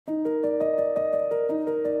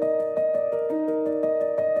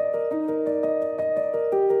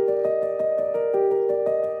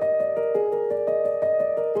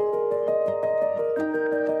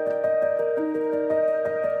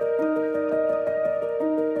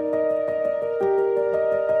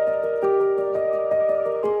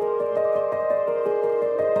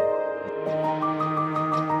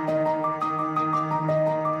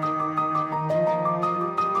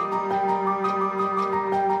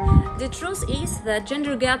The truth is that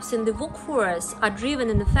gender gaps in the workforce are driven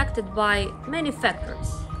and affected by many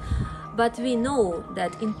factors. But we know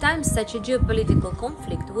that in times such a geopolitical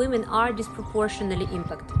conflict, women are disproportionately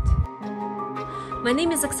impacted. My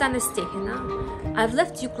name is Oksana. I've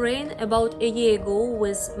left Ukraine about a year ago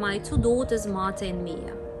with my two daughters, Marta and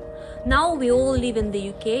Mia. Now we all live in the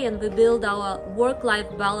UK and we build our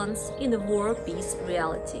work-life balance in a war-peace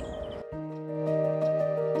reality.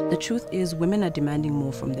 The truth is, women are demanding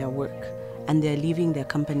more from their work, and they're leaving their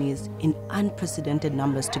companies in unprecedented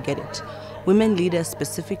numbers to get it. Women leaders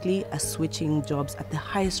specifically are switching jobs at the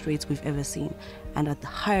highest rates we've ever seen, and at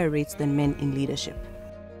higher rates than men in leadership.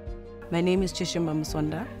 My name is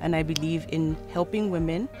Chishimba, and I believe in helping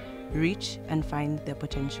women reach and find their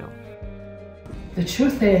potential. The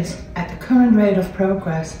truth is, at the current rate of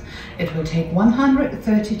progress, it will take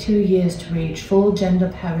 132 years to reach full gender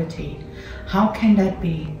parity. How can that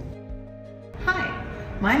be? Hi,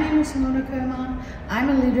 my name is Simona. I'm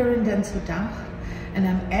a leader in dentsu and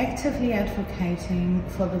I'm actively advocating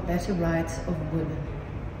for the better rights of women.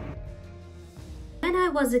 When I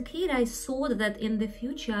was a kid, I thought that in the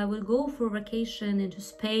future I would go for vacation into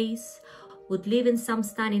space, would live in some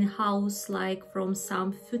stunning house like from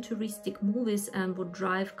some futuristic movies, and would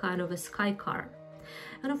drive kind of a sky car.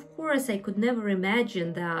 And of course, I could never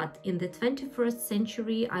imagine that in the 21st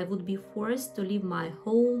century I would be forced to leave my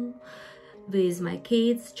home with my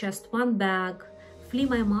kids, just one bag, flee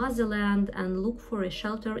my motherland and look for a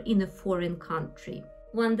shelter in a foreign country.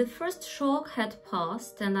 When the first shock had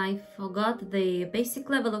passed and I forgot the basic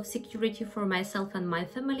level of security for myself and my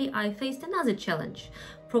family, I faced another challenge,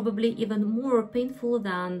 probably even more painful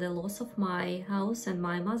than the loss of my house and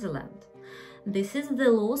my motherland. This is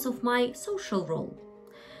the loss of my social role.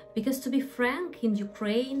 Because to be frank, in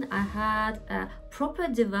Ukraine, I had a proper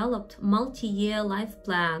developed multi-year life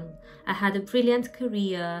plan. I had a brilliant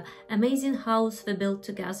career, amazing house we built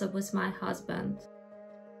together with my husband.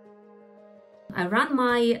 I ran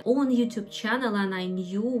my own YouTube channel and I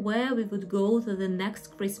knew where we would go to the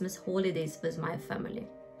next Christmas holidays with my family.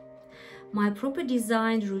 My proper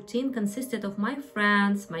designed routine consisted of my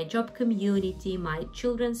friends, my job community, my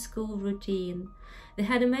children's school routine. We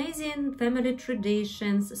had amazing family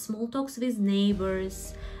traditions, small talks with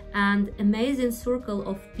neighbors, and amazing circle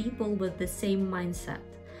of people with the same mindset.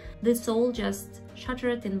 This all just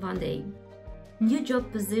shattered in one day. New job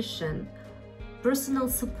position, personal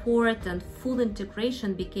support and full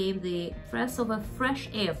integration became the breath of a fresh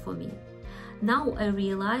air for me. Now I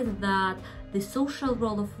realize that the social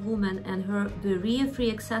role of women and her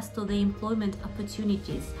barrier-free access to the employment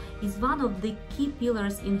opportunities is one of the key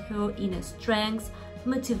pillars in her inner strength,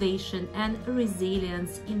 motivation and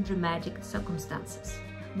resilience in dramatic circumstances.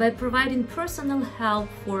 By providing personal help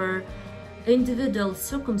for individual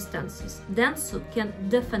circumstances, dentsu can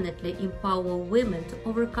definitely empower women to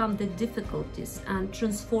overcome the difficulties and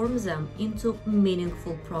transform them into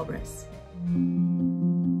meaningful progress.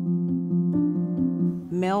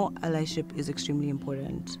 Male allyship is extremely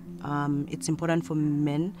important. It's important for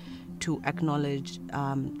men to acknowledge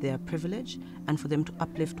their privilege and for them to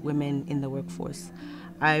uplift women in the workforce.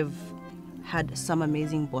 I've had some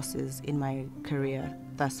amazing bosses in my career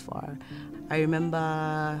thus far. I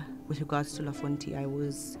remember with regards to Lafonti, I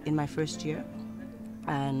was in my first year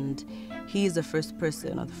and he is the first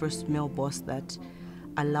person or the first male boss that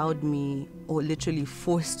allowed me or literally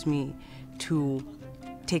forced me to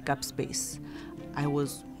take up space. I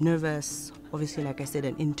was nervous, obviously, like I said,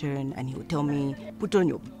 an intern, and he would tell me, put on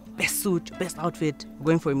your best suit, your best outfit, we're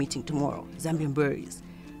going for a meeting tomorrow, Zambian berries,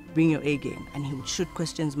 bring your A game. And he would shoot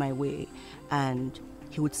questions my way, and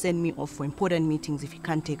he would send me off for important meetings if he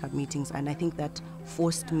can't take up meetings. And I think that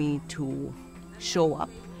forced me to show up.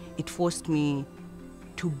 It forced me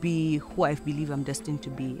to be who I believe I'm destined to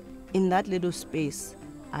be. In that little space,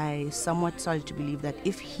 I somewhat started to believe that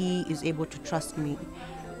if he is able to trust me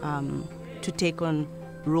to take on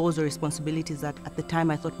roles or responsibilities that at the time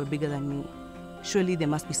I thought were bigger than me, surely there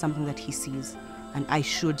must be something that he sees, and I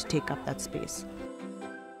should take up that space.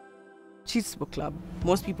 Chishimba Club.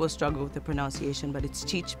 Most people struggle with the pronunciation, but it's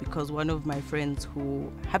Chich because one of my friends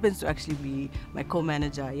who happens to actually be my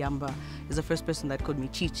co-manager, Yamba, is the first person that called me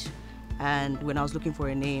Chich. And when I was looking for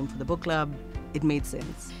a name for the book club, it made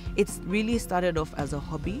sense. It's really started off as a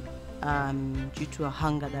hobby due to a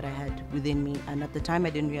hunger that I had within me. And at the time, I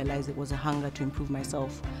didn't realize it was a hunger to improve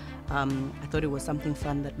myself. I thought it was something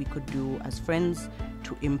fun that we could do as friends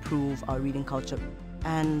to improve our reading culture.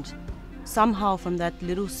 And somehow from that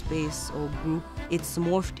little space or group, it's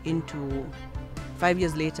morphed into, 5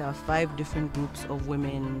 years later, 5 different groups of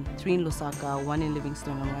women, 3 in Lusaka, 1 in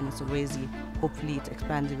Livingston and 1 in Solwezi. Hopefully it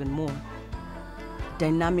expands even more.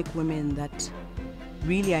 dynamic women that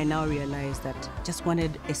really I now realize that just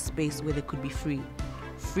wanted a space where they could be free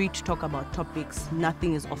to talk about topics,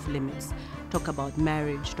 nothing is off limits. Talk about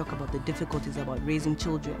marriage, talk about the difficulties about raising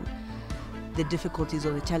children, the difficulties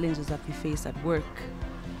or the challenges that we face at work,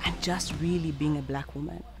 and just really being a black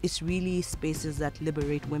woman. It's really spaces that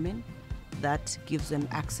liberate women, that gives them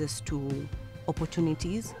access to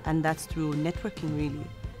opportunities, and that's through networking really.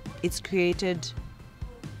 It's created,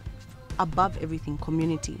 above everything,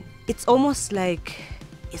 community. It's almost like,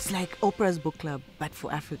 it's like Oprah's book club, but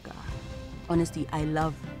for Africa. Honestly, I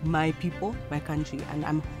love my people, my country, and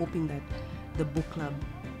I'm hoping that the book club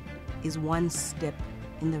is one step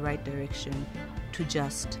in the right direction to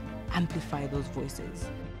just amplify those voices.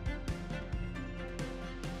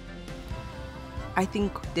 I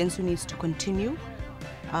think dentsu needs to continue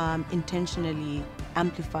intentionally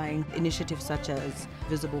amplifying initiatives such as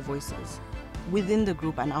Visible Voices within the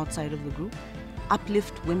group and outside of the group,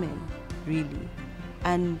 uplift women really,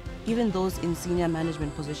 and even those in senior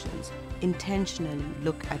management positions, intentionally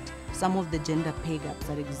look at some of the gender pay gaps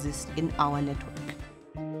that exist in our network.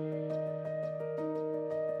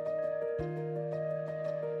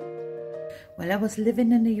 While I was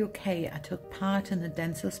living in the UK, I took part in a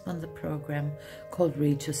dentsu sponsored program called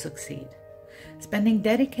Read to Succeed. Spending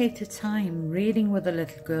dedicated time reading with a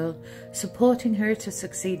little girl, supporting her to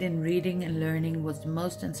succeed in reading and learning was the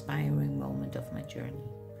most inspiring moment of my journey.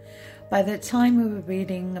 By the time we were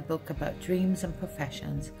reading a book about dreams and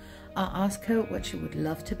professions, I asked her what she would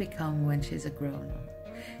love to become when she's a grown-up.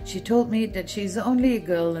 She told me that she's only a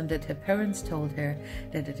girl and that her parents told her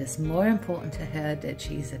that it is more important to her that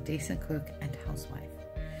she's a decent cook and housewife.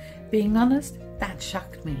 Being honest, that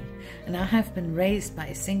shocked me, and I have been raised by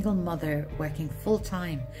a single mother working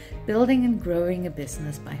full-time, building and growing a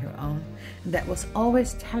business by her own, and that was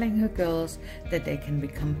always telling her girls that they can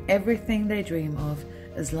become everything they dream of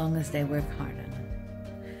as long as they work hard on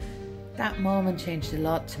it. That moment changed a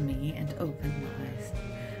lot to me and opened my eyes.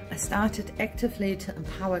 I started actively to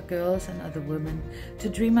empower girls and other women to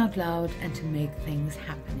dream out loud and to make things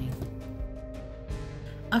happening.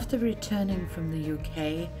 After returning from the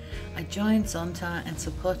UK, I joined Zonta and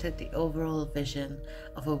supported the overall vision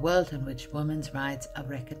of a world in which women's rights are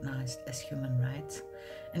recognized as human rights,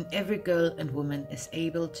 and every girl and woman is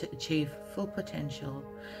able to achieve full potential,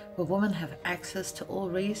 where women have access to all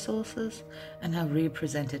resources and are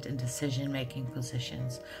represented in decision-making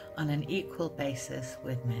positions on an equal basis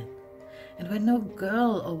with men, and where no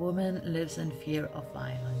girl or woman lives in fear of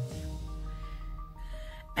violence.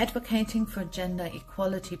 Advocating for gender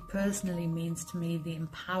equality personally means to me the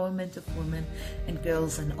empowerment of women and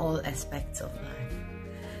girls in all aspects of life.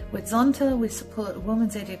 With Zonta, we support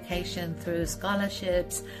women's education through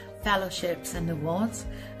scholarships, fellowships and awards,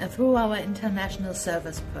 and through our international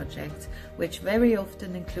service projects, which very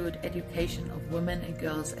often include education of women and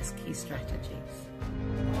girls as key strategies.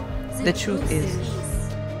 The truth is,